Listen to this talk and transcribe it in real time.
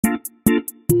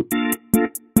Hi,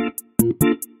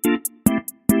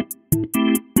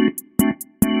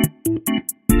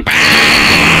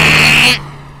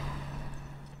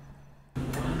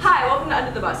 welcome to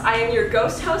Under the Bus. I am your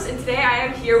ghost host, and today I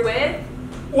am here with...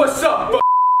 What's up,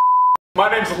 my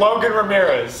name's Logan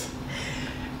Ramirez.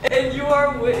 And we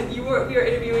are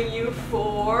interviewing you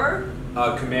for...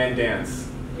 Command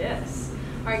dance. Yes.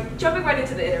 Alright, jumping right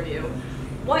into the interview.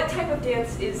 What type of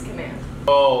dance is Command?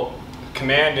 Well,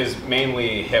 Command is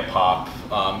mainly hip-hop,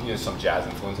 some jazz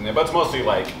influence in there, but it's mostly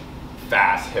like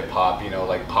fast hip-hop,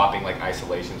 like popping like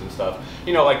isolations and stuff.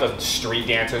 Like the street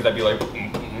dancers that'd be like,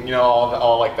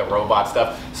 all like the robot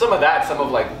stuff. Some of that, some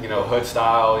of like, hood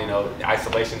style,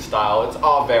 isolation style, it's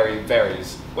all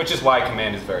varies, which is why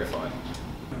Command is very fun.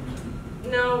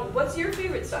 Now, what's your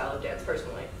favorite style of dance,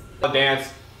 personally?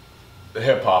 Dance,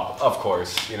 hip-hop, of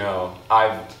course,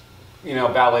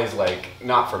 ballet's like,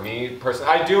 not for me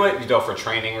personally. I do it, for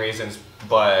training reasons,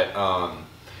 but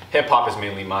hip-hop is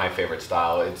mainly my favorite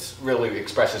style. It really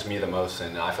expresses me the most,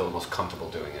 and I feel the most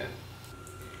comfortable doing it.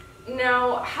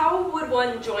 Now, how would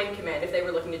one join Command if they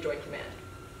were looking to join Command?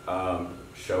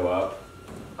 Show up.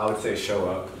 I would say show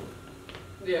up.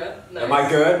 Yeah, nice. Am I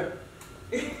good?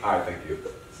 Alright, thank you.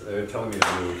 So they're telling me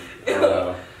to move.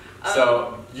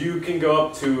 So you can go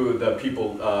up to the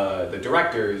people, the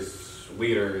directors,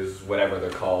 leaders, whatever they're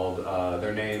called.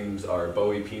 Their names are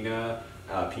Bowie Pina,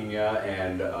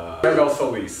 and Maribel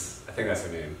Solis. I think that's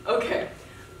her name. Okay.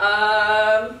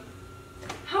 How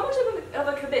much of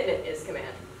a commitment is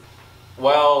Command?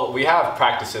 Well, we have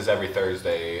practices every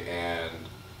Thursday, and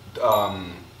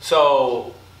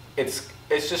so it's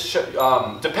just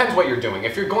depends what you're doing.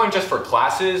 If you're going just for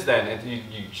classes, then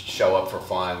you show up for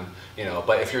fun,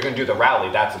 But if you're going to do the rally,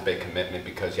 that's a big commitment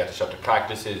because you have to show up to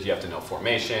practices, you have to know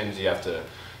formations, you have to,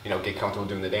 get comfortable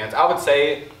doing the dance. I would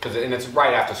say, and it's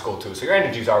right after school too, so your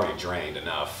energy's already drained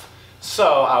enough.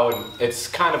 So it's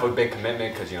kind of a big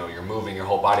commitment because you're moving your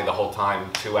whole body the whole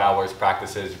time. 2 hours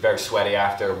practices, very sweaty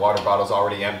after. Water bottle's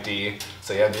already empty,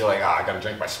 so you have to be like, I gotta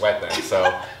drink my sweat then.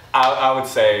 So I would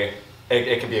say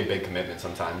it can be a big commitment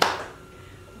sometimes.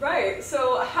 Right.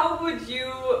 So how would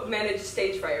you manage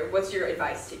stage fright? What's your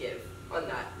advice to give on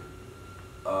that?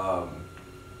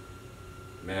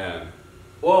 Man.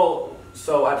 Well,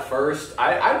 so at first,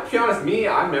 to be honest,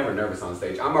 I'm never nervous on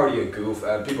stage. I'm already a goof.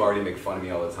 People already make fun of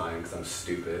me all the time because I'm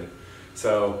stupid.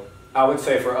 So I would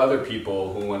say for other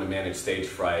people who want to manage stage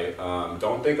fright,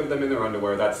 don't think of them in their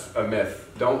underwear. That's a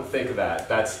myth. Don't think of that.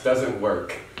 That doesn't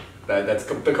work. That's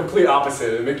the complete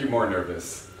opposite. It'll make you more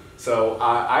nervous. So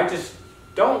I just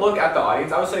don't look at the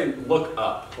audience. I would say look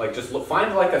up. Like just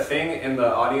find like a thing in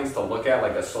the audience to look at,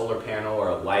 like a solar panel or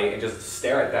a light, and just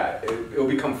stare at that. It'll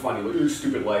become funny. Look, ooh,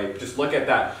 stupid light. Just look at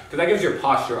that because that gives your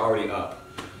posture already up.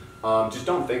 Just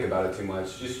don't think about it too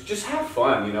much. Just have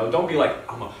fun. Don't be like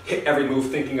I'm gonna hit every move,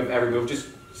 thinking of every move. Just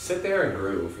sit there and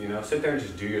groove. Sit there and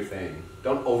just do your thing.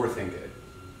 Don't overthink it.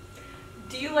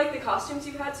 Do you like the costumes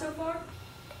you've had so far?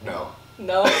 No.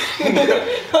 No? Not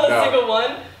a single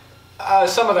one?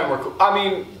 Some of them were cool. I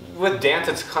mean, with dance,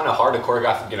 it's kind of hard to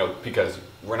choreograph, because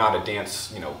we're not a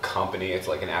dance, company. It's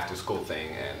like an after-school thing,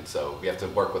 and so we have to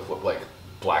work with like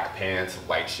black pants,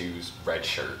 white shoes, red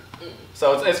shirt.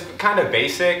 So it's kind of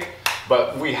basic,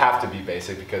 but we have to be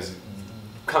basic because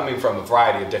coming from a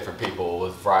variety of different people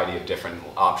with a variety of different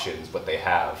options, what they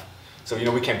have. So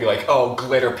we can't be like, oh,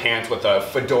 glitter pants with a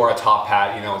fedora top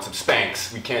hat, and some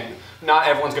Spanx. We can't. Not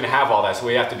everyone's going to have all that, so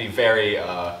we have to be very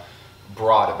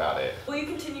broad about it. Will you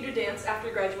continue to dance after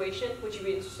graduation? Would you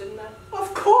be interested in that?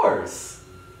 Of course!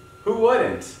 Who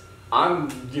wouldn't? I'm,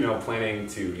 planning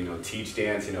to, teach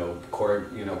dance,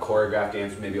 choreograph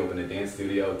dance, maybe open a dance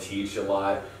studio, teach a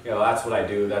lot. That's what I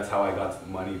do. That's how I got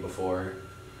money before.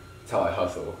 That's how I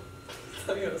hustle. That's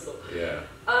how you hustle. Yeah.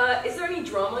 Is there any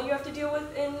drama you have to deal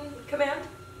with in Command?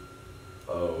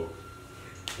 Oh,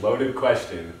 loaded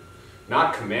question.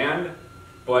 Not Command,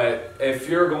 but if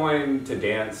you're going to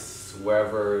dance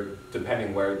wherever,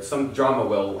 depending where, some drama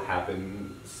will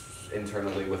happen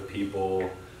internally with people.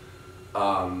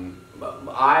 I've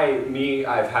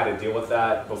had to deal with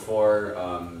that before.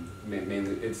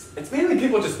 Mainly, it's mainly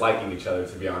people just liking each other,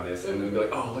 to be honest, and then be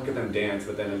like, oh, look at them dance,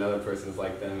 but then another person's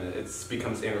like them, and it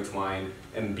becomes intertwined,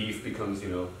 and beef becomes,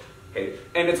 hate.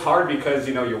 And it's hard because,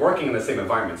 you're working in the same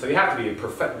environment, so you have to be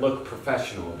look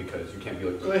professional because you can't be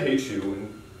like, oh, I hate you,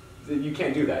 and you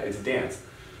can't do that. It's dance.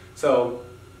 So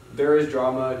there is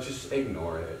drama. Just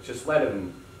ignore it. Just let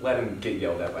him get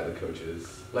yelled at by the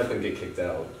coaches. Let them get kicked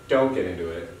out. Don't get into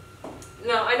it.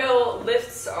 Now, I know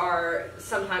lifts are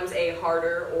sometimes a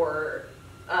harder or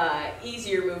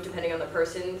easier move depending on the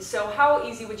person. So how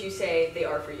easy would you say they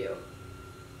are for you?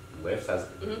 lifts as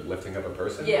lifting up a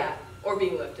person? Yeah, or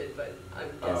being lifted, but I'm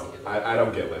guessing. I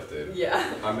don't get lifted.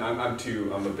 Yeah. I'm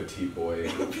a petite boy.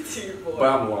 Petite boy. But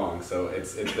I'm long, so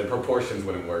it's the proportions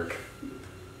wouldn't work.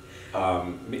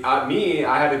 I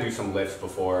had to do some lifts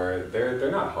before.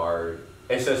 They're not hard.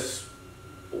 It's just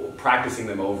practicing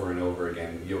them over and over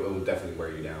again. It will definitely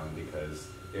wear you down because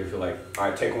if you're like, all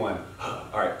right, take one, all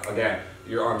right, again,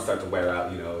 your arms start to wear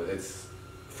out. You know, it's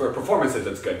for performances.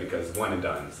 It's good because one and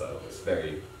done. So it's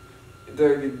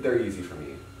they're easy for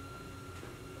me.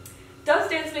 Does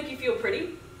dance make you feel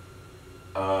pretty?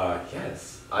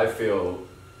 Yes, I feel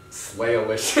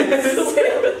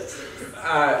slayalicious.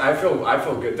 I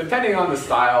feel good. Depending on the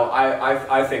style,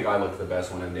 I think I look the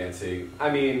best when I'm dancing.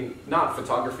 I mean, not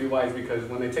photography wise, because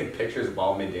when they take pictures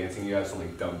while I'm dancing, you have some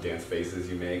like dumb dance faces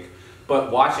you make.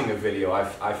 But watching a video,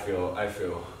 I feel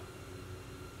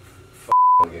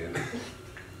again.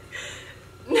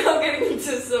 Now getting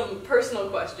into some personal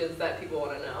questions that people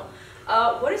want to know.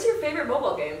 What is your favorite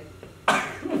mobile game?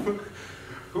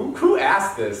 Who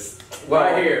asked this?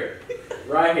 Right here.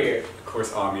 Right here. Of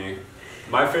course, Ami.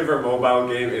 My favorite mobile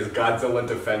game is Godzilla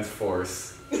Defense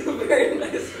Force. Very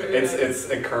nice. It's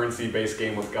a currency-based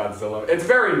game with Godzilla. It's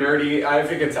very nerdy.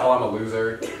 If you can tell, I'm a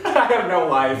loser. I have no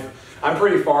life. I'm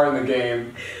pretty far in the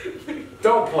game.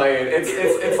 Don't play it.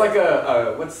 It's like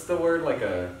a what's the word? Like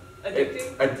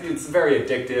addicting. It's very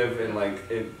addictive and like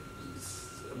a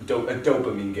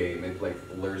dopamine game. It like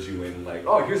lures you in. Like,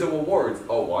 oh, here's a reward.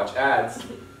 Oh, watch ads.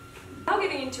 Now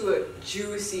getting into a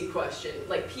juicy question,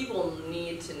 like people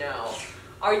need to know.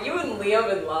 Are you and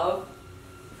Liam in love?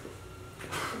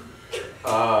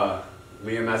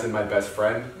 Liam as in my best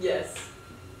friend? Yes.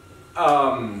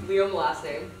 Liam last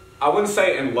name. I wouldn't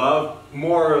say in love,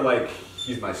 more like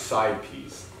he's my side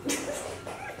piece.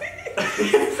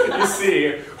 You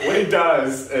see, what he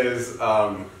does is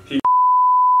he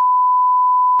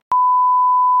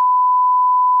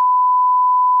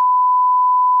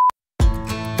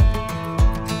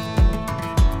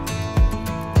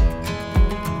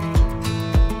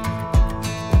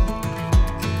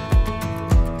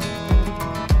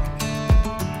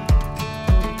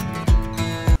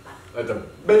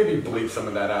maybe bleep some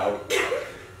of that out.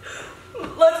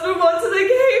 Let's move on to the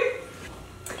game.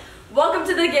 Welcome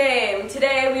to the game.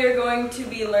 Today we are going to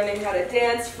be learning how to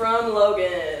dance from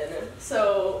Logan.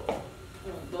 So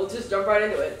we'll just jump right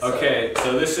into it. Okay,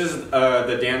 so this is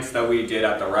the dance that we did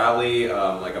at the rally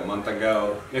like a month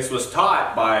ago. This was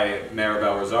taught by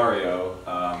Maribel Rosario.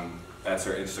 That's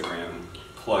her Instagram.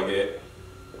 Plug it.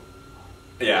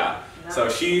 Yeah. Nice. So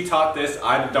she taught this.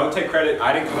 I don't take credit.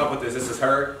 I didn't come up with this. This is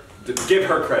her. Give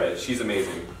her credit. She's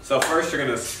amazing. So first you're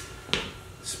gonna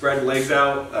spread legs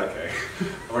out. Okay.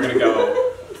 We're gonna go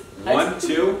 1,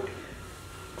 2,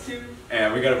 2,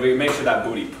 and we make sure that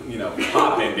booty,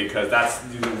 pop in because that's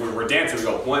we're dancing. We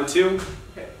go 1, 2.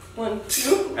 Okay. 1,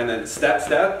 2. And then step.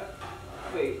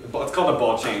 Wait. It's called a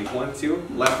ball change. 1, 2.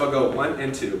 Left foot go 1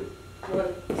 and 2.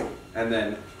 1. And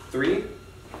then 3,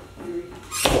 3,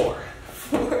 4.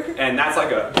 4. And that's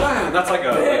like a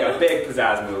big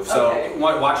pizzazz move. So Okay.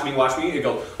 watch me. It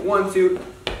goes 1, 2.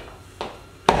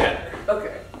 Together.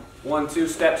 Okay. 1, 2.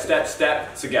 Step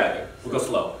together. We'll go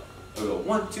slow. We'll go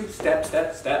 1, 2. Step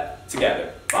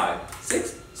together. 5,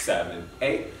 6, 7,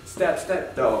 8.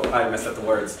 Step. Oh, I messed up the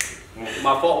words.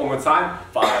 My fault. One more time.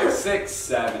 5, 6,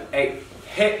 7, 8.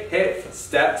 Hit.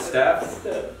 Step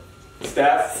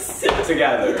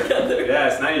together.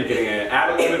 Yes, now you're getting it. Add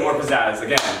a little bit more pizzazz.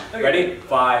 Again. Okay. Ready?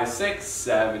 5, 6,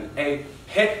 7, 8.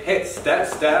 Hit.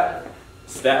 Step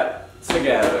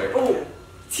together. Oh,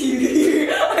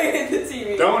 TV. I hit the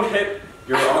TV. Don't hit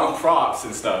your own props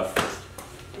and stuff.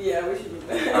 Yeah, we should do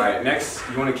that. Alright, next,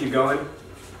 you want to keep going?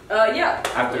 Yeah.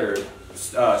 After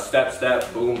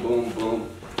step, boom,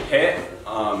 hit,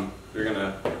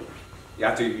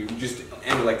 after you just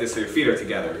end it like this so your feet are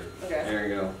together. Okay. There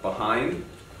you go. Behind,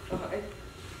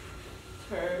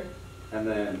 Turn. and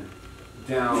then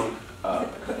down,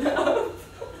 up.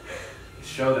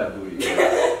 Show that booty.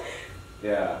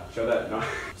 Yeah, show that. No.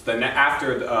 So then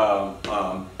after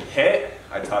the hit,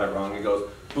 I taught it wrong. It goes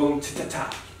boom,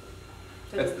 ta-ta-ta.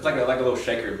 It's like a little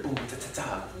shaker. Boom,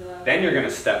 ta-ta-ta. Then you're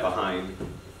gonna step behind,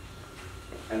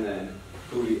 and then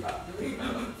booty up.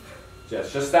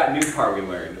 Just that new part we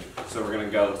learned. So we're gonna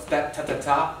go step,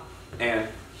 ta-ta-ta, and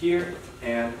here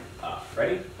and up.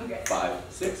 Ready? Okay. 5,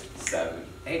 6, 7,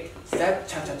 8. Step,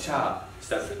 cha-cha-cha.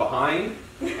 Step behind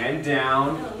and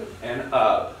down and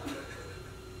up.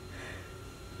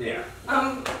 Yeah.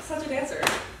 I'm such a dancer.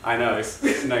 I know.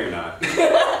 No, you're not.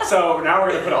 So now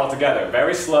we're gonna put it all together.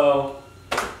 Very slow.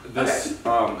 This. Okay.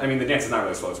 I mean, the dance is not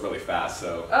really slow. It's really fast.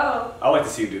 So. Oh. I like to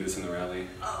see you do this in the rally.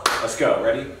 Oh. Let's go.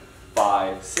 Ready?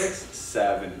 5, 6,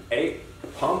 7, 8.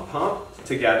 Pump, pump,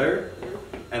 together.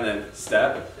 And then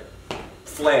step,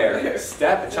 flare,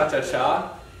 step,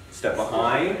 cha-cha-cha. Step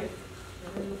behind,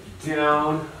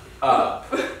 down, up.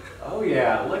 Oh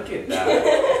yeah, look at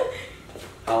that.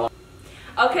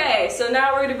 Okay, so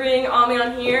now we're gonna bring Ami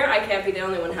on here. I can't be the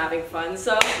only one having fun,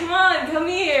 so come on, come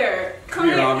here. Come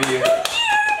here, Ami. Come here.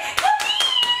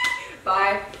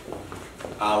 Bye.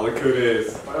 Look who it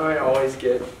is. Why do I always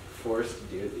get forced to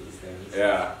do these things?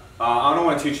 Yeah. I don't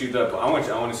want to teach you the. I want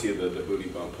to see the booty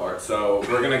bump part. So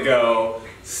we're gonna go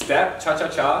step, cha cha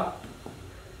cha.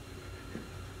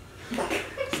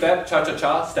 Step, cha cha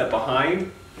cha. Step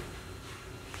behind.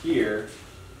 Here,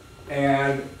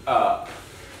 and up.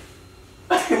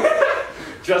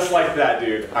 Just like that,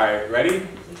 dude. All right, ready?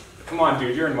 Come on,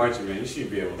 dude. You're in marching band. You should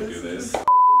be able to do this.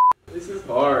 This is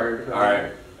hard. All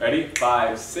right, ready?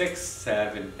 5, 6,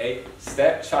 7, 8.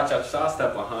 Step, cha cha cha.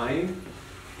 Step behind.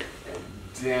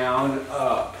 Down,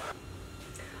 up.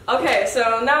 Okay,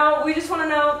 so now we just want to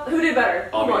know who did better.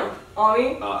 Ami. Who won?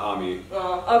 Ami? Ami.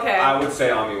 Oh, okay. I would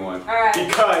say Ami won. Alright,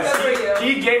 Because good for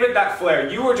you. he gave it that flair.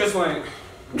 You were just like,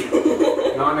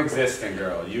 non-existent,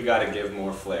 girl. You gotta give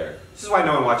more flair. This is why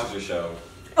no one watches your show.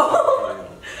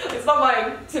 It's not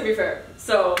mine, to be fair.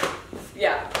 So,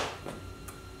 yeah.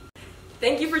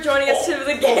 Thank you for joining us to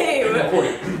the game.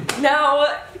 Now,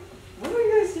 what are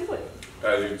you guys doing?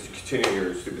 You continue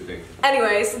your stupid thing.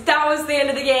 Anyways, that was the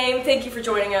end of the game. Thank you for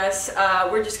joining us.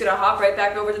 We're just gonna hop right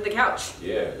back over to the couch.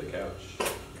 Yeah, the couch.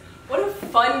 What a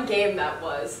fun game that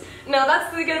was. Now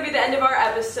that's gonna be the end of our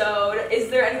episode. Is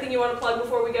there anything you want to plug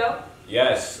before we go?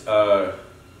 Yes.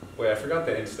 Wait, I forgot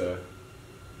the Insta.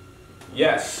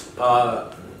 Yes.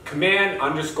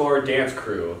 Command_dance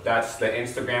crew. That's the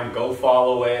Instagram. Go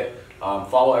follow it.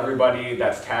 Follow everybody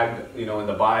that's tagged, in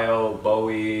the bio.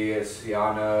 Bowie,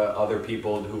 Sienna, other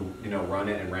people who, run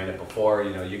it and ran it before.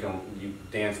 You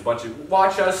dance a bunch of.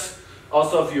 Watch us.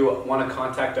 Also, if you want to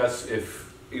contact us,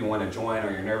 if you want to join or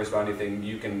you're nervous about anything,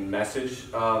 you can message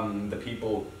the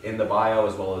people in the bio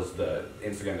as well as the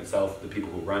Instagram itself, the people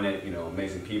who run it.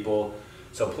 Amazing people.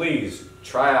 So please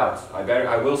try out.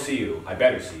 I will see you. I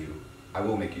better see you. I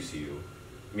will make you see you.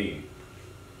 Me.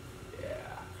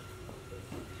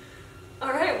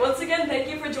 Alright, once again, thank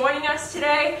you for joining us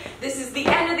today. This is the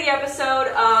end of the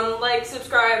episode. Like,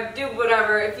 subscribe, do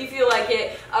whatever. If you feel like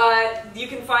it, you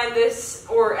can find this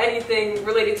or anything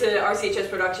related to RCHS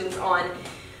Productions on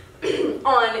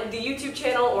the YouTube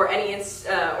channel or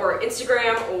or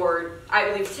Instagram or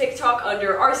I believe TikTok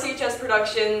under RCHS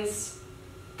Productions.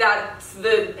 That's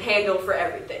the handle for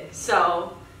everything.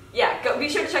 So, yeah, be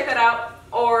sure to check that out.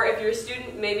 Or if you're a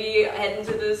student, maybe head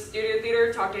into the studio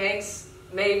theater, talk to Hanks.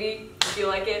 Maybe, if you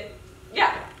like it.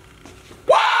 Yeah.